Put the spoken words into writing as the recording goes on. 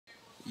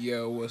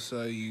Yo, what's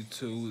up,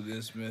 YouTube?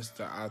 This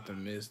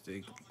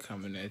Mr.Optomystic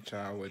coming at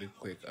y'all with a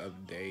quick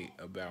update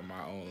about my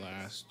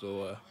online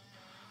store.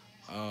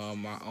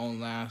 My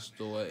online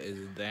store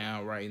is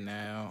down right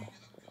now.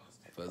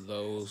 For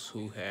those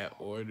who had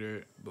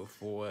ordered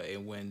before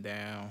it went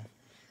down,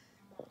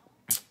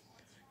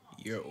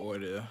 your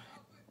order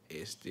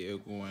is still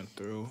going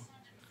through.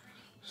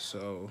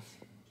 So,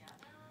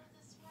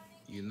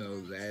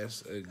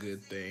 that's a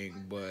good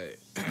thing, but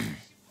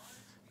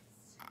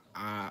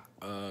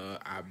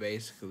I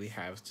basically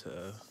have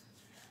to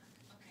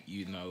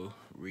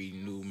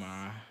renew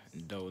my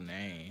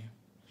domain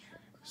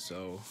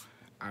so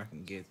I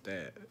can get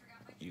that,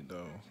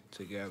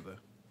 together,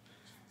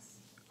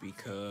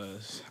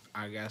 because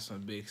I got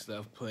some big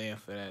stuff planned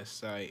for that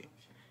site.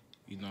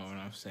 You know what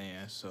I'm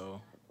saying?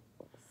 So,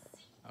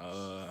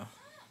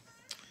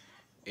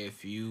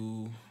 if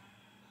you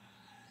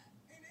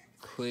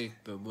click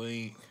the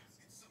link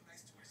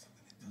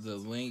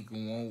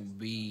won't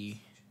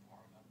be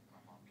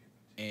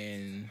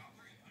in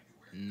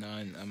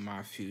none of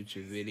my future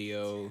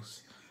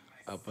videos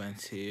up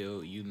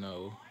until,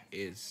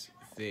 it's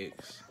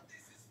fixed.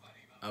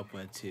 Up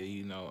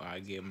until, I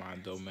get my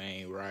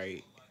domain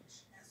right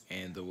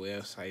and the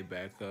website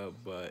back up.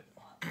 But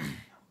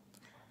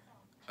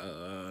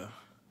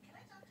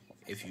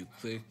if you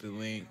click the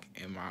link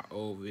in my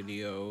old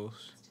videos,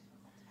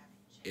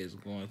 it's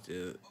going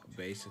to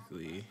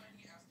basically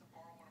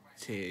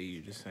tell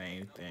you the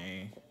same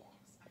thing.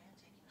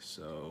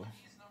 So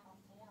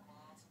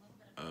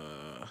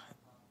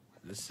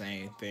the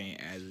same thing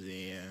as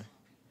in,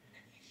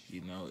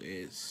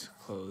 it's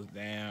closed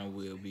down,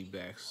 we'll be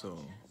back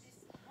soon.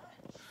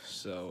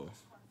 So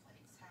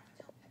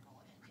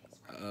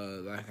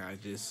like I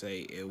just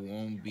say, it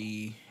won't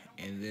be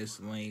in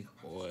this link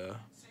or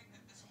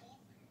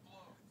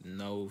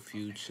no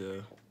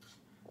future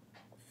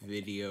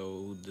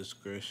video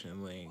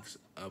description links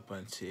up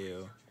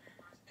until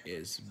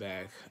it's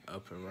back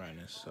up and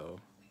running. So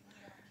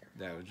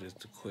that was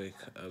just a quick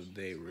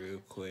update, real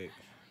quick,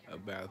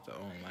 about the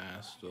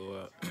online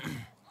store.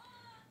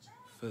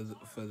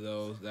 For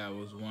those that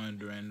was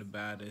wondering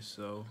about it,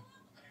 so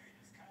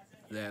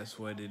that's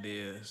what it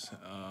is.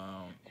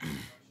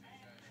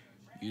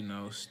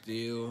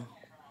 Still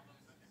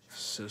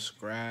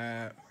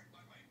subscribe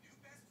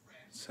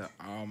to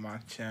all my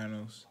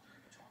channels.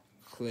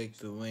 Click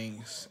the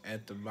links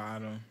at the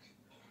bottom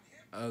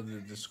of the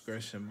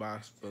description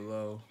box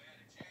below.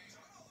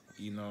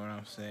 You know what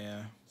I'm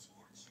saying?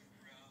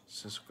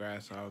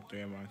 Subscribe to all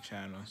 3 of my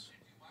channels.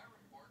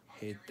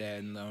 Hit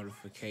that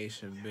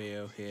notification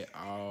bell. Hit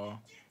all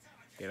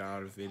the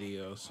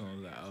videos as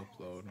soon as I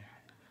upload them.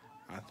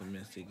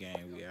 OptoMsytic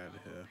gang, we out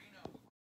of here.